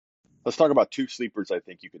Let's talk about two sleepers I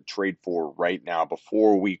think you can trade for right now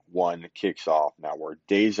before week one kicks off. Now we're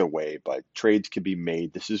days away, but trades can be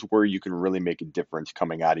made. This is where you can really make a difference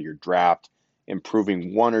coming out of your draft.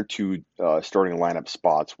 Improving one or two starting lineup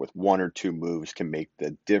spots with one or two moves can make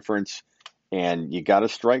the difference. And you got to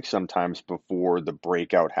strike sometimes before the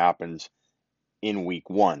breakout happens in week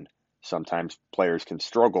one. Sometimes players can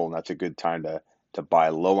struggle, and that's a good time to buy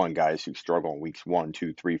low on guys who struggle in weeks 1,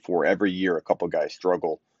 2, 3, 4. Every year, a couple guys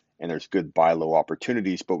struggle, and there's good buy low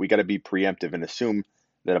opportunities. But we got to be preemptive and assume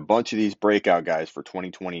that a bunch of these breakout guys for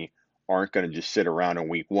 2020 aren't going to just sit around in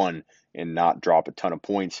week one and not drop a ton of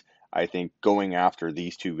points. I think going after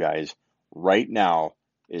these two guys right now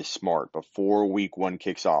is smart before week one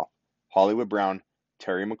kicks off. Hollywood Brown,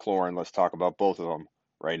 Terry McLaurin. Let's talk about both of them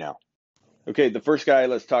right now. Okay, the first guy,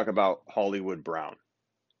 let's talk about Hollywood Brown.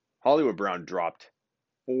 Hollywood Brown dropped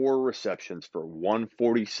 4 receptions for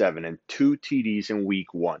 147 and 2 TDs in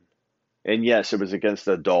week one. And yes, it was against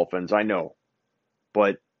the Dolphins, I know.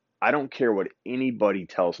 But I don't care what anybody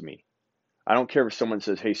tells me. I don't care if someone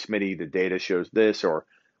says, hey, Smitty, the data shows this, or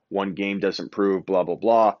one game doesn't prove, blah, blah,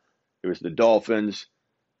 blah. It was the Dolphins.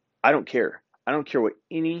 I don't care. I don't care what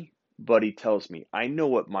anybody tells me. I know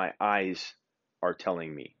what my eyes are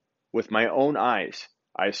telling me. With my own eyes,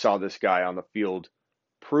 I saw this guy on the field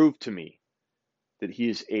prove to me that he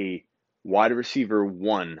is a wide receiver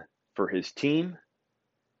one for his team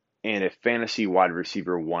and a fantasy wide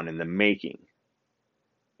receiver one in the making.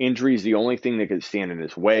 Injury is the only thing that could stand in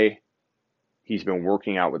his way. He's been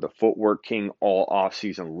working out with the footwork king all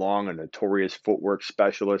offseason long, a notorious footwork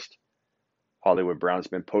specialist. Hollywood Brown's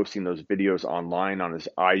been posting those videos online on his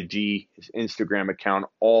IG, his Instagram account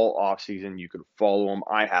all offseason. You can follow him.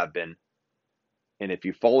 I have been. And if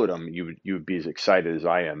you followed him, you would be as excited as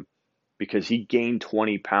I am because he gained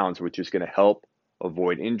 20 pounds, which is going to help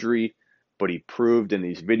avoid injury. But he proved in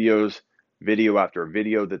these videos, video after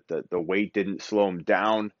video, that the weight didn't slow him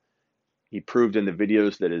down. He proved in the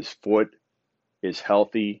videos that his foot is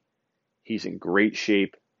healthy. He's in great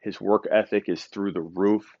shape. His work ethic is through the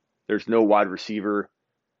roof. There's no wide receiver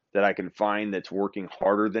that I can find that's working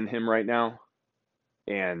harder than him right now.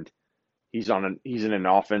 And he's in an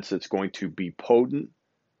offense that's going to be potent.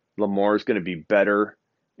 Lamar is going to be better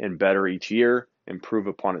and better each year, improve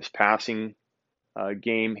upon his passing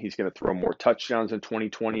game. He's going to throw more touchdowns in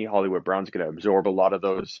 2020. Hollywood Brown's going to absorb a lot of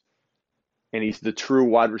those. And he's the true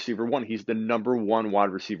wide receiver one. He's the number one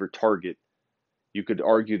wide receiver target. You could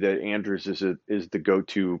argue that Andrews is the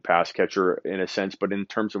go-to pass catcher in a sense, but in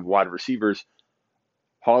terms of wide receivers,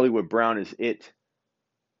 Hollywood Brown is it.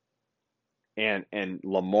 And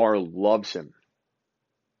Lamar loves him.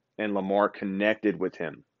 And Lamar connected with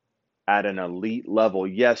him at an elite level.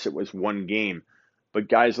 Yes, it was one game. But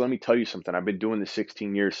guys, let me tell you something. I've been doing this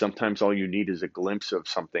 16 years. Sometimes all you need is a glimpse of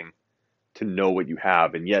something to know what you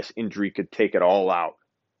have. And yes, injury could take it all out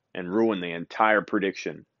and ruin the entire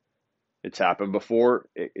prediction. It's happened before.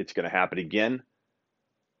 It's going to happen again.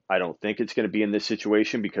 I don't think it's going to be in this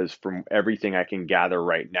situation because from everything I can gather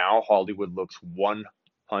right now, Hollywood looks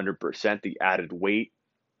 100%. The added weight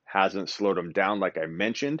hasn't slowed him down like I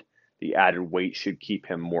mentioned. The added weight should keep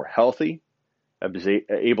him more healthy,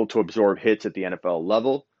 able to absorb hits at the NFL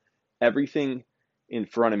level. Everything in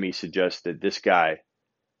front of me suggests that this guy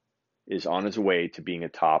is on his way to being a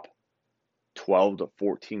top 12 to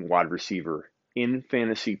 14 wide receiver in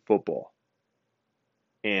fantasy football.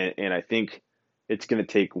 And I think it's going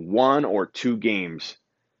to take 1 or 2 games,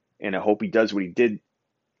 and I hope he does what he did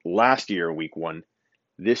last year in week one,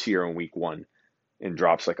 this year in week one, and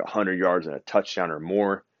drops like 100 yards and a touchdown or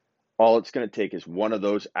more. All it's going to take is one of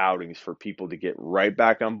those outings for people to get right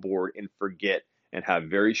back on board and forget and have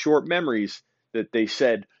very short memories that they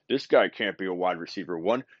said, this guy can't be a wide receiver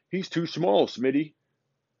one. He's too small, Smitty.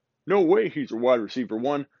 No way he's a wide receiver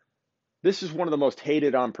one. This is one of the most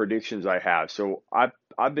hated on predictions I have. So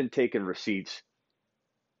I've been taking receipts.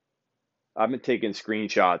 I've been taking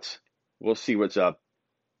screenshots. We'll see what's up.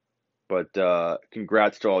 But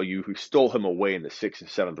congrats to all you who stole him away in the 6th and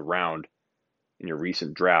 7th round in your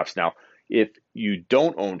recent drafts. Now, if you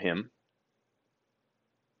don't own him,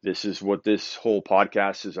 this is what this whole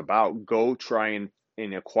podcast is about. Go try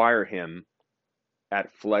and acquire him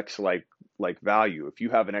at flex like value. If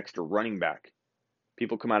you have an extra running back,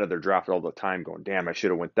 people come out of their draft all the time going, damn, I should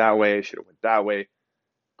have went that way. I should have went that way.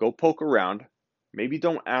 Go poke around. Maybe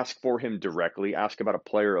don't ask for him directly. Ask about a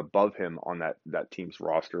player above him on that team's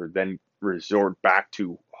roster. Then resort back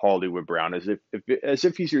to Hollywood Brown as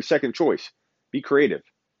if he's your second choice. Be creative.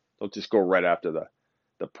 Don't just go right after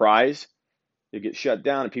the prize. You get shut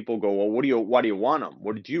down and people go, well, why do you want him?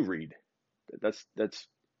 What did you read? That's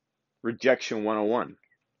rejection 101.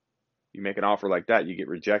 You make an offer like that, you get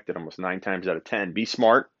rejected almost 9 times out of 10. Be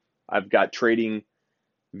smart. I've got trading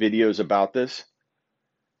videos about this,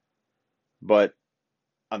 but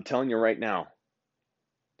I'm telling you right now,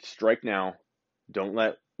 strike now. Don't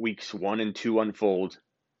let weeks 1 and 2 unfold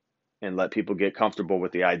and let people get comfortable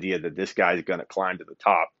with the idea that this guy's going to climb to the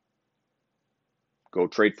top. Go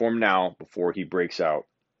trade for him now before he breaks out.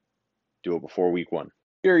 Do it before week 1.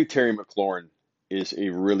 Terry McLaurin is a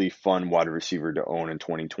really fun wide receiver to own in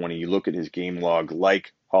 2020. You look at his game log,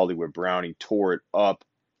 like Hollywood Brown, he tore it up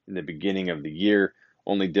in the beginning of the year.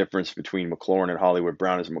 Only difference between McLaurin and Hollywood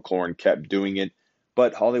Brown is McLaurin kept doing it,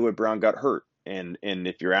 but Hollywood Brown got hurt. And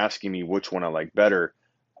if you're asking me which one I like better,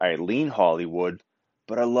 I lean Hollywood,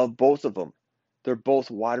 but I love both of them. They're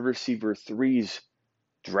both wide receiver 3s,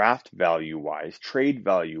 draft value wise, trade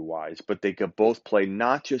value wise, but they could both play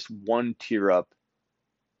not just one tier up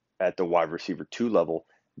at the wide receiver 2 level.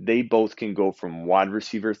 They both can go from wide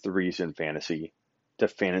receiver 3s in fantasy to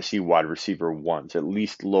fantasy wide receiver 1s, at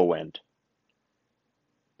least low end.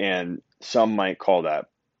 And some might call that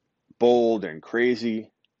bold and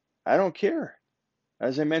crazy. I don't care.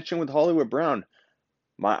 As I mentioned with Hollywood Brown,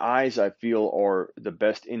 my eyes, I feel, are the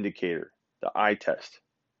best indicator, the eye test.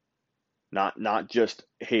 Not just,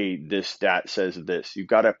 hey, this stat says this. You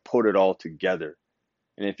got to put it all together.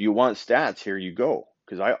 And if you want stats, here you go.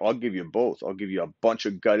 Because I'll give you both. I'll give you a bunch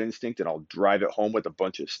of gut instinct, and I'll drive it home with a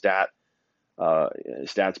bunch of stats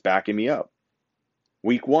backing me up.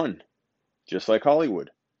 Week 1, just like Hollywood.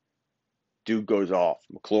 Dude goes off.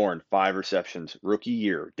 McLaurin, 5 receptions. Rookie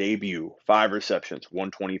year, debut, 5 receptions,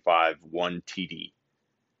 125, 1 TD.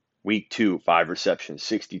 Week 2, 5 receptions,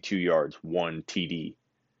 62 yards, 1 TD.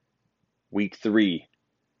 Week 3,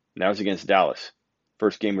 and that was against Dallas.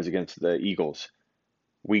 First game was against the Eagles.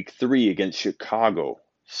 Week 3 against Chicago,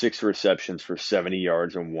 6 receptions for 70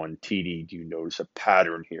 yards and 1 TD. Do you notice a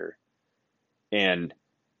pattern here? And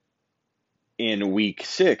in week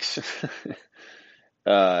 6,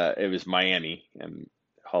 it was Miami, and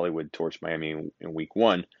Hollywood torched Miami in week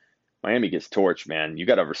 1. Miami gets torched, man. You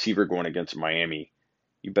got a receiver going against Miami.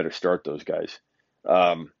 You better start those guys.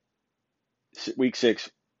 Week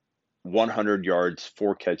 6, 100 yards,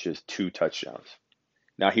 4 catches, 2 touchdowns.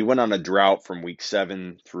 Now, he went on a drought from week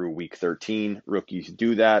 7 through week 13. Rookies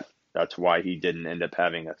do that. That's why he didn't end up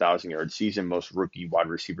having a 1,000-yard season. Most rookie wide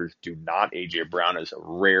receivers do not. A.J. Brown is a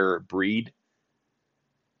rare breed.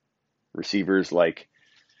 Receivers like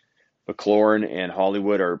McLaurin and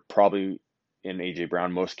Hollywood are probably, in A.J.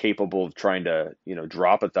 Brown, most capable of trying to,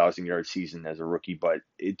 drop a 1,000-yard season as a rookie. But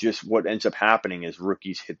what ends up happening is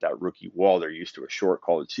rookies hit that rookie wall. They're used to a short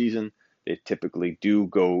college season. They typically do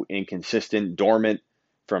go inconsistent, dormant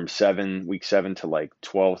from week 7 to like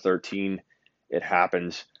 12, 13. It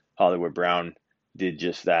happens. Hollywood Brown did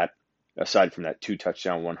just that. Aside from that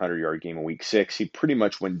 2-touchdown, 100-yard game in week 6, he pretty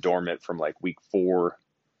much went dormant from like week 4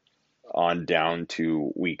 on down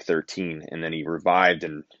to week 13. And then he revived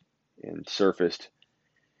and surfaced.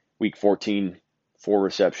 Week 14, 4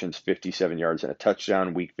 receptions, 57 yards and a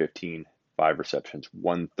touchdown. Week 15, 5 receptions,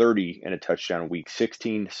 130 and a touchdown. Week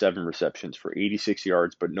 16, 7 receptions for 86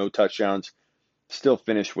 yards, but no touchdowns. Still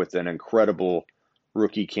finished with an incredible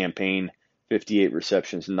rookie campaign, 58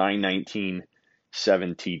 receptions, 919,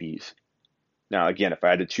 7 TDs. Now, again, if I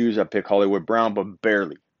had to choose, I'd pick Hollywood Brown, but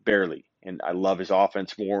barely. And I love his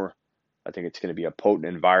offense more. I think it's going to be a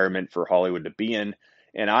potent environment for Hollywood to be in.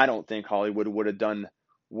 And I don't think Hollywood would have done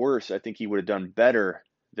worse. I think he would have done better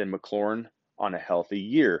than McLaurin on a healthy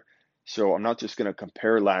year. So I'm not just going to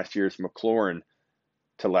compare last year's McLaurin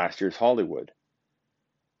to last year's Hollywood.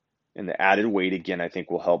 And the added weight, again, I think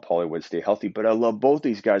will help Hollywood stay healthy. But I love both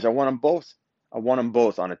these guys. I want them both. I want them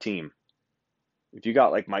both on a team. If you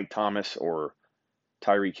got like Mike Thomas or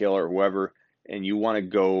Tyreek Hill or whoever, and you want to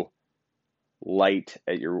go light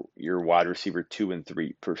at your wide receiver 2 and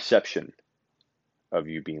 3, perception of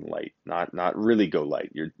you being light, not really go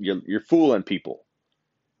light. You're fooling people.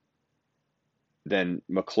 Then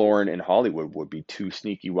McLaurin and Hollywood would be 2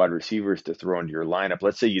 sneaky wide receivers to throw into your lineup.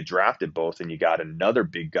 Let's say you drafted both and you got another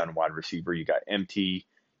big gun wide receiver. You got MT.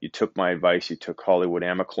 You took my advice. You took Hollywood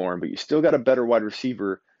and McLaurin, but you still got a better wide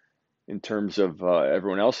receiver in terms of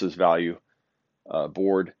everyone else's value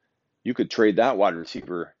board. You could trade that wide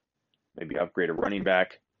receiver, maybe upgrade a running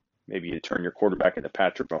back. Maybe you turn your quarterback into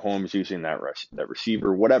Patrick Mahomes using that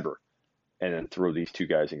receiver, whatever, and then throw these 2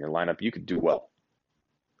 guys in your lineup. You could do well.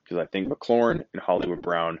 Because I think McLaurin and Hollywood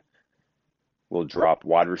Brown will drop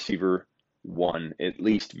wide receiver 1, at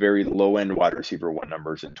least very low-end wide receiver 1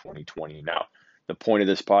 numbers in 2020. Now, the point of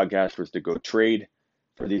this podcast was to go trade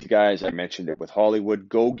for these guys. I mentioned it with Hollywood.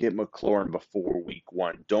 Go get McLaurin before week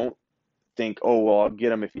 1. Don't think, oh, well, I'll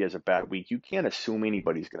get him if he has a bad week. You can't assume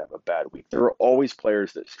anybody's going to have a bad week. There are always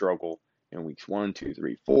players that struggle in weeks 1, 2,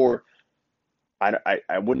 3, 4.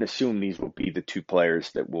 I wouldn't assume these will be the two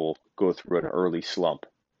players that will go through an early slump,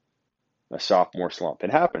 a sophomore slump. It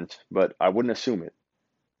happens, but I wouldn't assume it.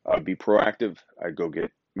 I'd be proactive. I'd go get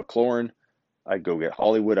McLaurin. I'd go get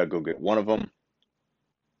Hollywood. I'd go get one of them.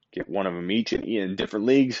 Get one of them each in different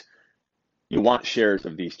leagues. You want shares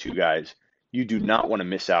of these two guys. You do not want to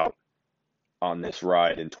miss out on this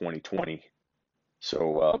ride in 2020.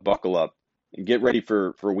 So buckle up and get ready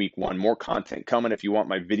for week 1. More content coming. If you want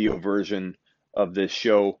my video version of this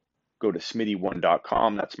show, go to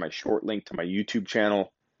Smitty1.com. That's my short link to my YouTube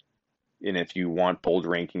channel. And if you want bold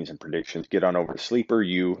rankings and predictions, get on over to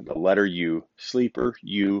SleeperU, the letter U,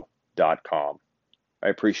 SleeperU.com. I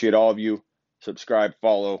appreciate all of you. Subscribe,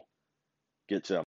 follow, get some.